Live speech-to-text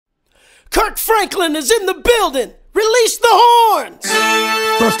Kirk Franklin is in the building. Release the horns.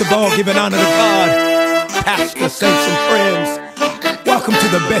 First of all, giving honor to God, pastor, saints, and friends. Welcome to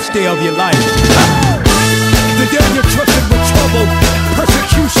the best day of your life. The day you're trusted with trouble,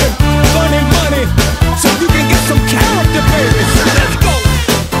 persecution, money, so you can get some character, baby. So let's go.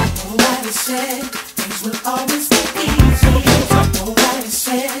 Nobody said things will always be easy. Nobody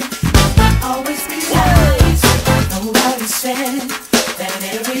said it will always be nice. Nobody said that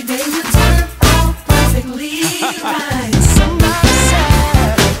every day will turn out perfectly right. Somebody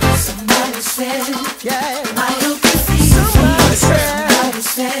said, yeah, my hope is easy. Somebody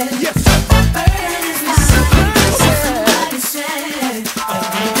said, yes. Somebody said,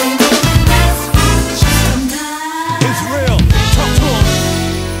 everything will be just tonight. It's real. Talk to 'em.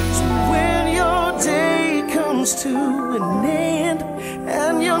 So when your day comes to an end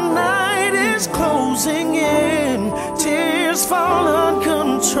and your night is closing in, tears fall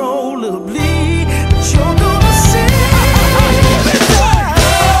uncontrollably, but you're gonna sing.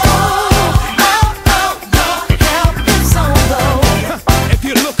 If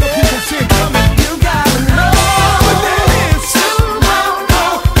you look up, you can see it coming. You gotta know But there is.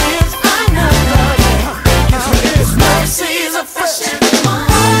 tomorrow is another day. Yes, it is. Mercies are fresh every morning.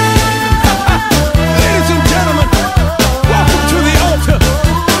 Ladies and gentlemen, welcome to the altar.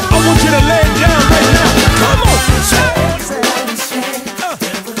 I want you to lay it down right now. Come on. Somebody said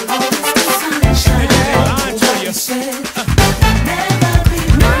there will always be sunshine. Lying to you. Never be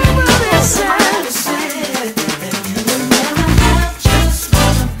Nobody said Somebody said that you will never have just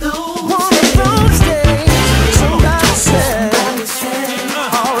one of those one of those days. Somebody said, Somebody said,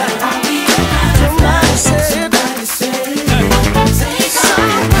 all right. I'll be alive. Somebody said, Somebody said, take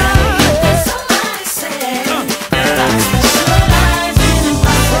somebody said, that I specialize in Brothers and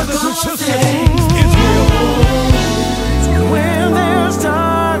impossible sisters, things. it's real. when there's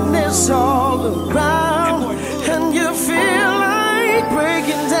darkness all around and you feel like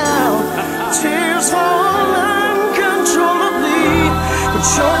breaking down, tears fall uncontrollably, but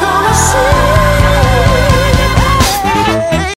you're